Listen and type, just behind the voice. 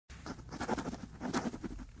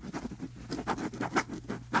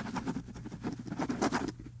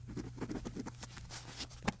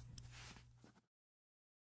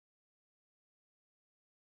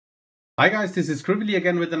Hi guys, this is Scribbly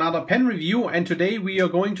again with another pen review, and today we are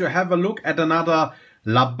going to have a look at another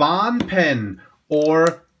Laban pen,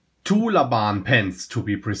 or two Laban pens to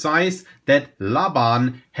be precise, that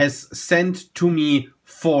Laban has sent to me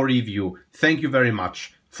for review. Thank you very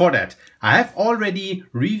much for that. I have already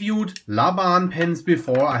reviewed Laban pens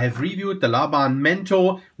before. I have reviewed the Laban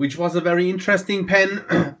Mento, which was a very interesting pen,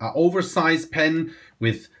 an oversized pen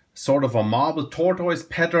with sort of a marble tortoise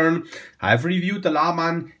pattern. I have reviewed the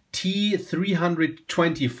Laban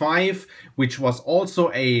T325, which was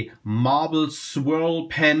also a marble swirl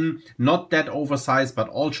pen, not that oversized, but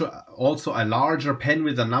also a larger pen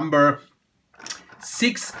with a number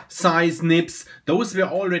 6 size nibs. Those were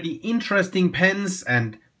already interesting pens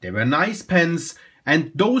and they were nice pens,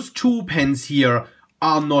 and those two pens here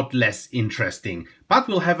are not less interesting, but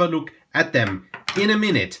we'll have a look at them in a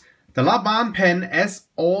minute. The Laban pen, as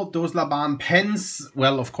all those Laban pens,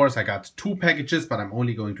 well, of course I got two packages, but I'm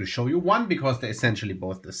only going to show you one because they're essentially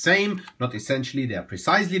both the same. Not essentially, they're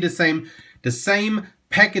precisely the same. The same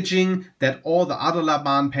packaging that all the other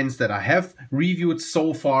Laban pens that I have reviewed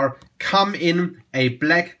so far come in a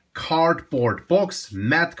black cardboard box,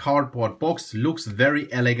 matte cardboard box, looks very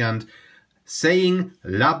elegant, saying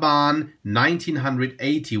Laban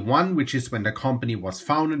 1981, which is when the company was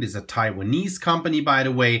founded. It's a Taiwanese company, by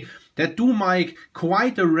the way, that do make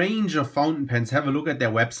quite a range of fountain pens. Have a look at their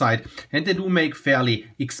website, and they do make fairly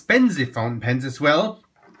expensive fountain pens as well.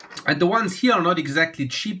 And the ones here are not exactly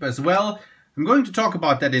cheap as well. I'm going to talk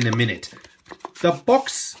about that in a minute. The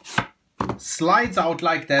box slides out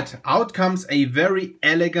like that. Out comes a very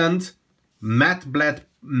elegant matte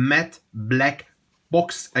black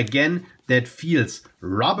box again that feels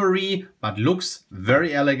rubbery but looks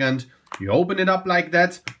very elegant. You open it up like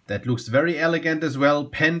that. That looks very elegant as well.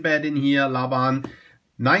 Pen bed in here, Laban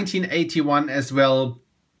 1981 as well.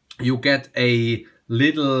 You get a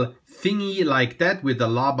little thingy like that with a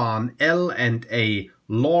Laban L and a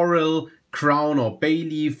laurel crown or bay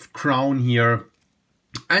leaf crown here.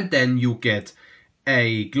 And then you get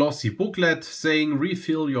a glossy booklet saying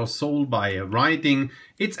refill your soul by writing.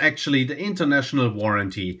 It's actually the international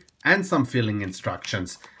warranty and some filling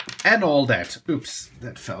instructions and all that. Oops,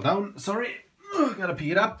 that fell down. Sorry, gotta pick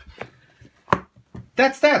it up.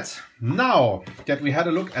 That's that. Now that we had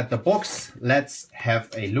a look at the box, let's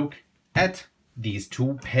have a look at these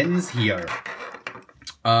two pens here.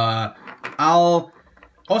 I'll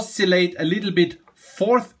oscillate a little bit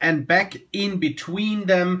forth and back in between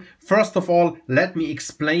them. First of all, let me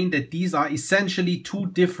explain that these are essentially two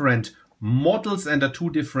different models, and the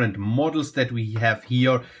two different models that we have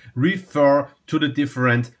here refer to the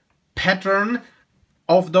different pattern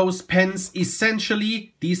of those pens.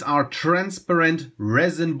 Essentially, these are transparent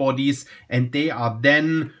resin bodies, and they are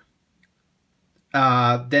then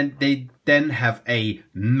they have a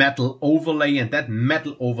metal overlay, and that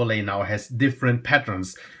metal overlay now has different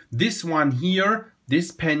patterns. This one here,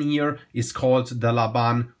 this pen here, is called the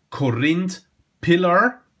Laban Corinth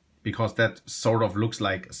pillar, because that sort of looks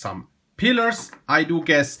like some pillars, I do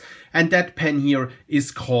guess. And that pen here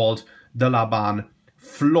is called the Laban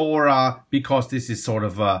Flora, because this is sort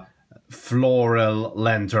of a floral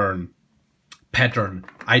lantern pattern,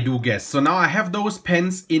 I do guess. So now I have those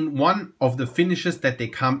pens in one of the finishes that they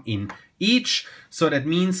come in each. So that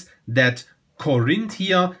means that Corinth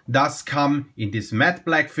here does come in this matte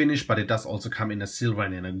black finish, but it does also come in a silver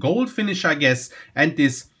and in a gold finish, I guess. And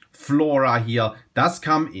this Flora here does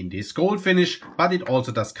come in this gold finish, but it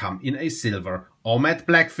also does come in a silver or matte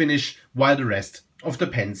black finish, while the rest of the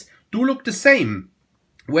pens do look the same.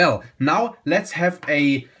 Well, now let's have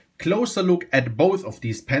a closer look at both of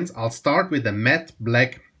these pens. I'll start with the matte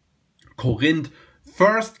black Corinth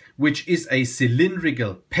first, which is a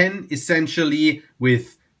cylindrical pen essentially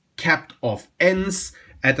with capped off ends.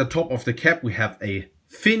 At the top of the cap we have a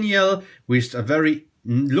finial, which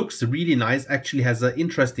looks really nice, actually has an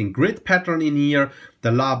interesting grid pattern in here.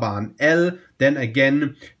 The Laban L, then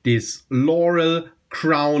again this laurel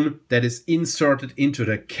crown that is inserted into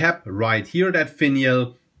the cap right here, that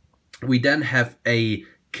finial. We then have a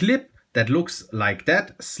clip that looks like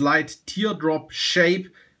that, slight teardrop shape,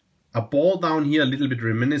 a ball down here, a little bit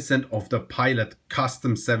reminiscent of the Pilot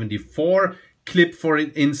Custom 74 clip, for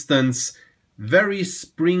instance. Very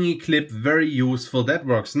springy clip, very useful, that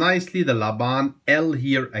works nicely. The Laban L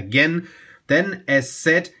here again. Then, as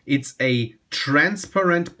said, it's a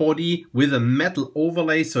transparent body with a metal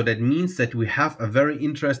overlay, so that means that we have a very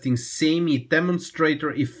interesting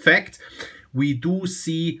semi-demonstrator effect. We do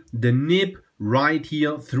see the nib right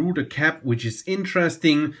here through the cap, which is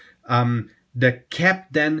interesting. The cap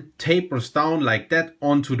then tapers down like that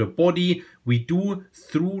onto the body. We do,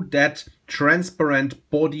 through that transparent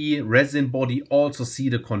body, resin body, also see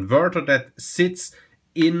the converter that sits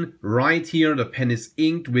in right here. The pen is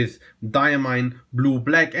inked with diamine blue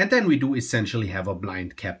black, and then we do essentially have a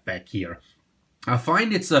blind cap back here. I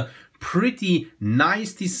find it's a pretty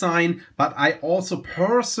nice design, but I also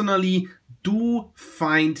personally do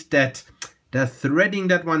find that the threading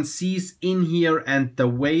that one sees in here and the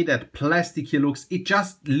way that plastic here looks, it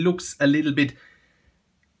just looks a little bit,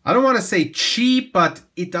 I don't want to say cheap, but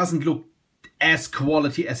it doesn't look as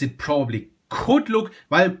quality as it probably could look.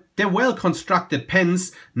 Well, they're well constructed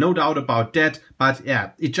pens, no doubt about that, but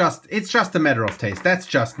yeah, it's just a matter of taste. That's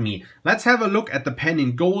just me. Let's have a look at the pen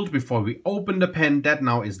in gold before we open the pen. That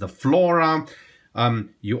now is the Flora.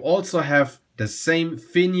 You also have the same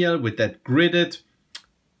finial with that gridded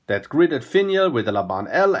finial with the Laban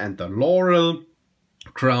L and the Laurel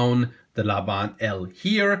crown, the Laban L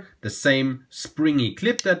here, the same springy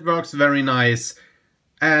clip that works very nice.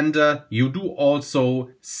 And you do also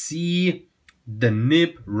see the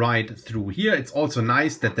nib right through here. It's also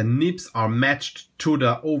nice that the nibs are matched to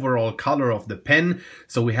the overall color of the pen.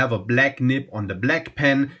 So we have a black nib on the black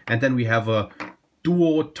pen, and then we have a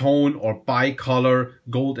duotone or bicolor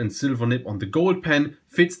gold and silver nib on the gold pen.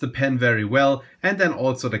 Fits the pen very well. And then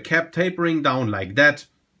also the cap tapering down like that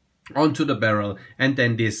onto the barrel, and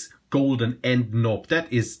then this golden end knob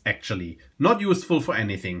that is actually not useful for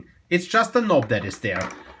anything. It's just a knob that is there.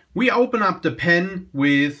 We open up the pen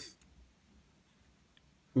with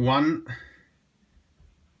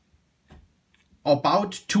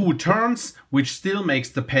about 2 turns, which still makes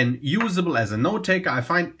the pen usable as a note taker. I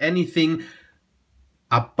find anything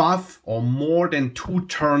above or more than 2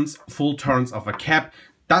 turns, full turns of a cap,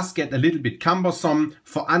 does get a little bit cumbersome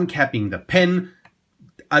for uncapping the pen.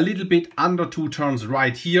 A little bit under 2 turns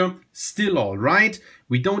right here, still all right.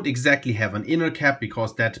 We don't exactly have an inner cap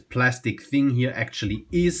because that plastic thing here actually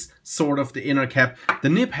is sort of the inner cap. The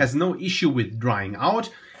nib has no issue with drying out.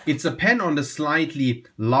 It's a pen on the slightly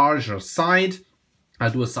larger side.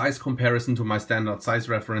 I'll do a size comparison to my standard size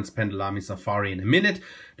reference pen, the Lamy Safari, in a minute.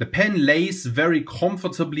 The pen lays very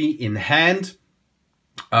comfortably in hand.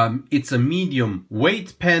 It's a medium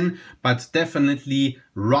weight pen, but definitely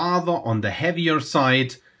rather on the heavier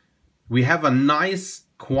side. We have a nice,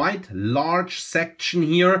 quite large section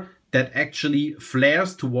here that actually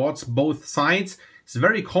flares towards both sides. It's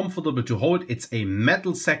very comfortable to hold. It's a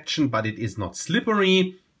metal section, but it is not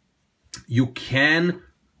slippery. You can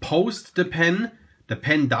post the pen. The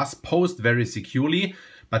pen does post very securely,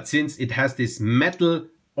 but since it has this metal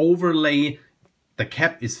overlay, the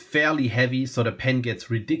cap is fairly heavy, so the pen gets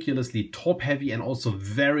ridiculously top heavy and also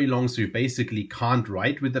very long, so you basically can't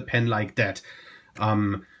write with the pen like that.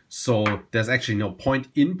 So there's actually no point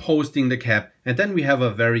in posting the cap. And then we have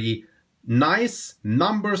a very nice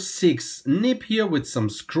number 6 nib here with some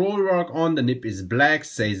scroll work on. The nib is black,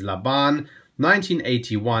 says Laban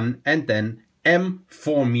 1981, and then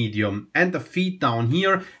M4 medium. And the feet down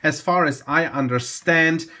here, as far as I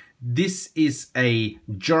understand, this is a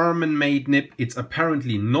German-made nib. It's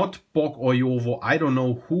apparently not Bock or Jowo. I don't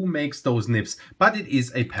know who makes those nibs, but it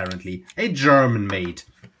is apparently a German-made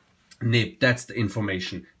nib. That's the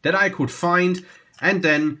information that I could find. And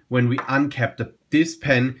then when we uncap this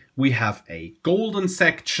pen, we have a golden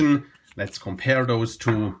section. Let's compare those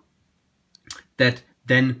two. That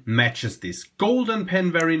then matches this golden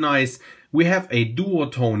pen very nice. We have a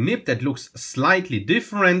duotone nib that looks slightly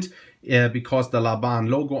different because the Laban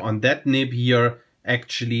logo on that nib here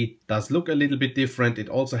actually does look a little bit different. It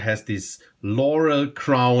also has this laurel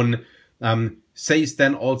crown. Says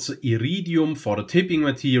then also iridium for the tipping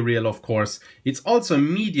material, of course. It's also a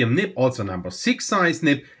medium nib, also number 6 size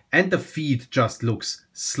nib, and the feet just looks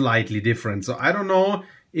slightly different. So I don't know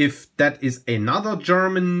if that is another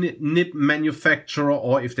German nib manufacturer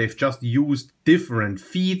or if they've just used different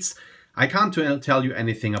feet. I can't tell you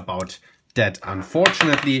anything about that,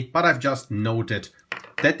 unfortunately, but I've just noted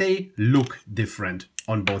that they look different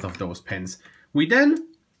on both of those pens. We then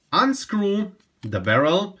unscrew the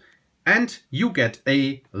barrel and you get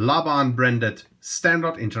a Laban branded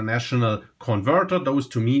standard international converter. Those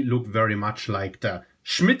to me look very much like the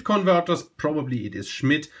Schmidt converters. Probably it is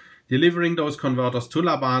Schmidt delivering those converters to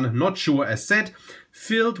Laban. Not sure, as said.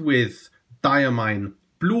 Filled with diamine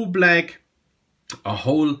blue black. A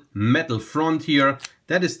whole metal front here.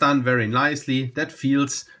 That is done very nicely. That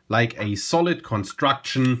feels like a solid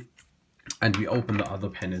construction. And we open the other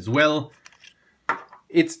pen as well.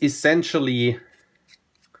 It's essentially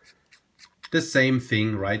the same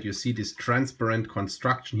thing, right? You see this transparent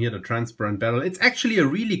construction here, the transparent barrel. It's actually a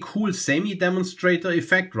really cool semi-demonstrator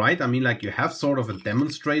effect, right? I mean, like, you have sort of a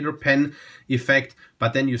demonstrator pen effect,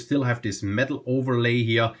 but then you still have this metal overlay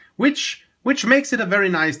here, which makes it a very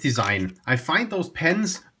nice design. I find those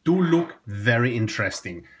pens do look very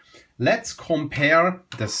interesting. Let's compare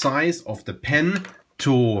the size of the pen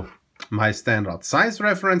to my standard size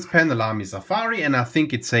reference pen, the Lamy Safari, and I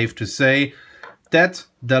think it's safe to say that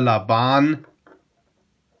the Laban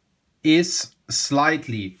is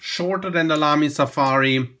slightly shorter than the Lamy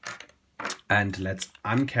Safari. And let's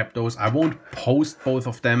uncap those. I won't post both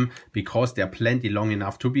of them because they're plenty long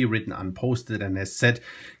enough to be written unposted, and as said,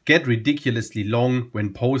 get ridiculously long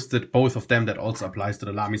when posted. Both of them, that also applies to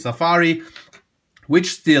the Lamy Safari,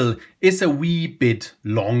 which still is a wee bit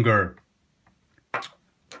longer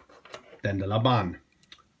than the Laban.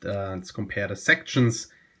 Let's compare the sections.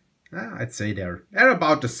 I'd say they're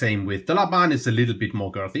about the same width. The Laban is a little bit more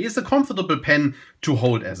girthy. It's a comfortable pen to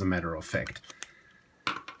hold, as a matter of fact.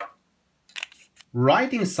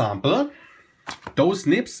 Writing sample. Those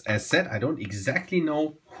nibs, as said, I don't exactly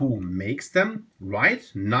know who makes them. Right,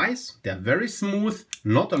 nice. They're very smooth.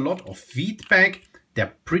 Not a lot of feedback.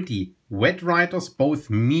 They're pretty wet writers, both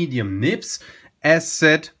medium nibs. As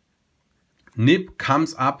said, nib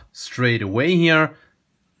comes up straight away here.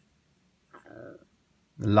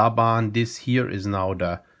 Laban, this here is now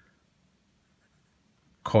the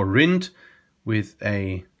Corinth with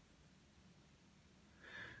a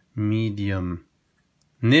medium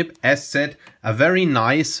nib. As said, a very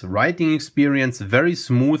nice writing experience, very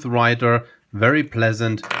smooth writer, very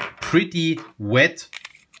pleasant, pretty wet.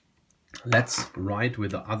 Let's write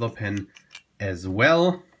with the other pen as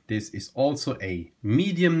well. This is also a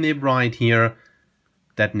medium nib right here.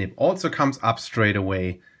 That nib also comes up straight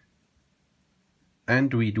away.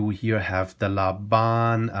 And we do here have the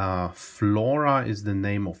Laban Flora is the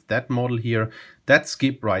name of that model here. That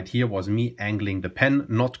skip right here was me angling the pen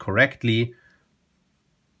not correctly.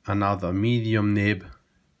 Another medium nib.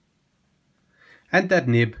 And that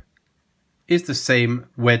nib is the same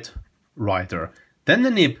wet writer. Then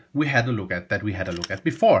the nib we had a look at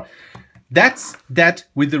before. That's that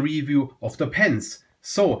with the review of the pens.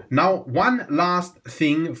 So now one last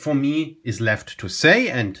thing for me is left to say,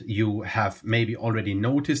 and you have maybe already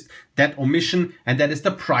noticed that omission, and that is the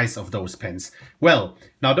price of those pens. Well,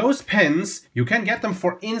 now those pens, you can get them,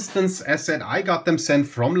 for instance, as said, I got them sent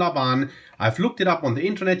from Laban. I've looked it up on the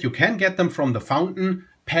internet. You can get them from the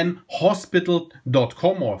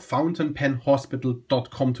fountainpenhospital.com or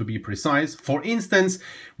fountainpenhospital.com to be precise. For instance,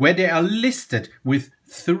 where they are listed with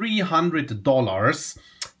 $300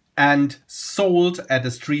 and sold at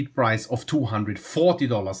a street price of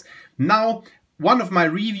 $240. Now, one of my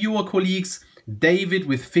reviewer colleagues, David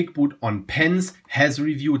with Figboot on pens, has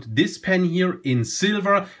reviewed this pen here in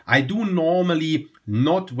silver. I do normally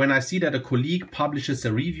not, when I see that a colleague publishes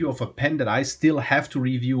a review of a pen that I still have to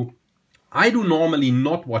review, I do normally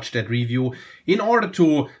not watch that review in order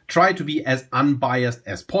to try to be as unbiased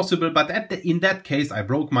as possible. But in that case, I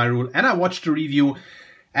broke my rule and I watched the review.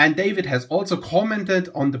 And David has also commented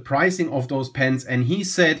on the pricing of those pens, and he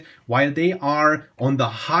said while they are on the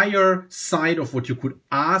higher side of what you could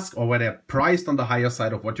ask, or where they're priced on the higher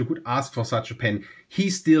side of what you could ask for such a pen, he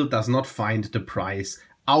still does not find the price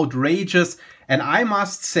outrageous. And I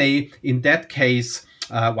must say, in that case,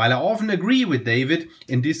 while I often agree with David,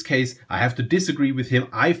 in this case I have to disagree with him.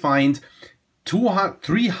 I find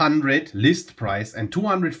 300 list price and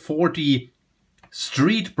 240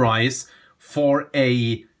 street price for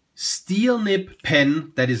a steel nib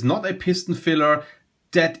pen that is not a piston filler,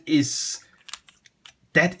 that is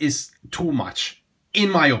too much, in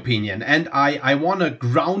my opinion. And I want to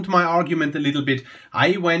ground my argument a little bit.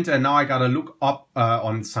 I went, and now I gotta look up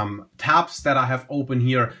on some tabs that I have open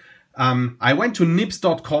here. I went to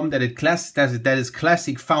nibs.com, that is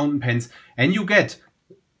classic fountain pens, and you get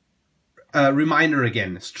reminder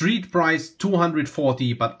again, street price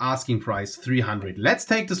 240, but asking price 300. Let's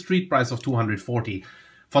take the street price of 240.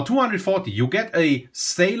 For 240, you get a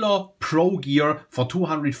Sailor Pro Gear for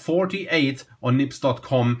 248 on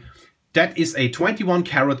nibs.com. That is a 21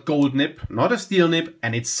 karat gold nib, not a steel nib,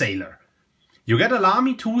 and it's Sailor. You get a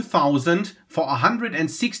Lamy 2000 for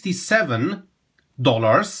 $167,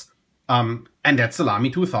 and that's a Lamy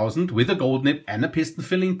 2000 with a gold nib and a piston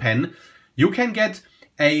filling pen. You can get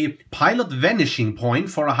a Pilot Vanishing Point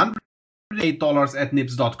for $108 at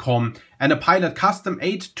nibs.com, and a Pilot Custom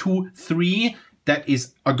 823 that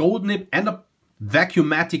is a gold nib and a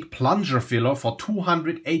Vacuumatic plunger filler for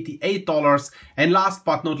 $288. And last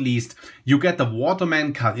but not least, you get the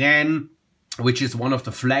Waterman Carène, which is one of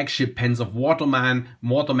the flagship pens of Waterman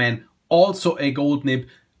Also a gold nib,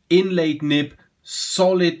 inlaid nib,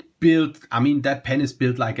 solid build. I mean, that pen is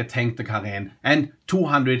built like a tank, the Carène, and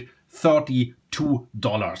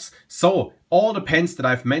 $232. So all the pens that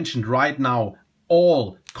I've mentioned right now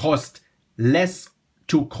all cost less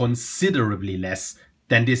to considerably less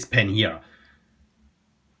than this pen here.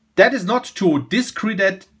 That is not to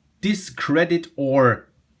discredit or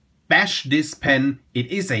bash this pen.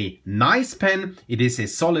 It is a nice pen. It is a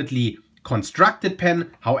solidly constructed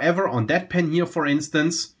pen. However, on that pen here, for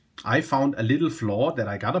instance, I found a little flaw that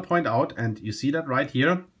I gotta point out, and you see that right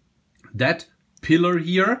here. That pillar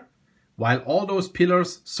here, while all those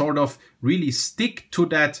pillars sort of really stick to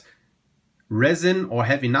that resin or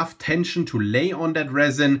have enough tension to lay on that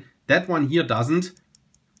resin, that one here doesn't.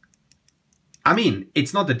 I mean,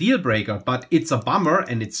 it's not a deal breaker, but it's a bummer,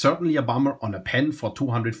 and it's certainly a bummer on a pen for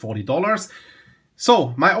 $240.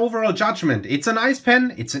 So my overall judgment, it's a nice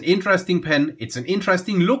pen, it's an interesting pen, it's an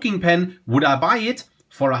interesting looking pen. Would I buy it?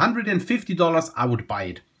 For $150, I would buy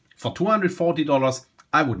it. For $240,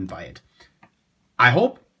 I wouldn't buy it. I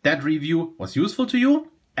hope that review was useful to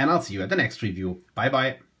you, and I'll see you at the next review. Bye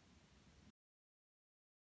bye.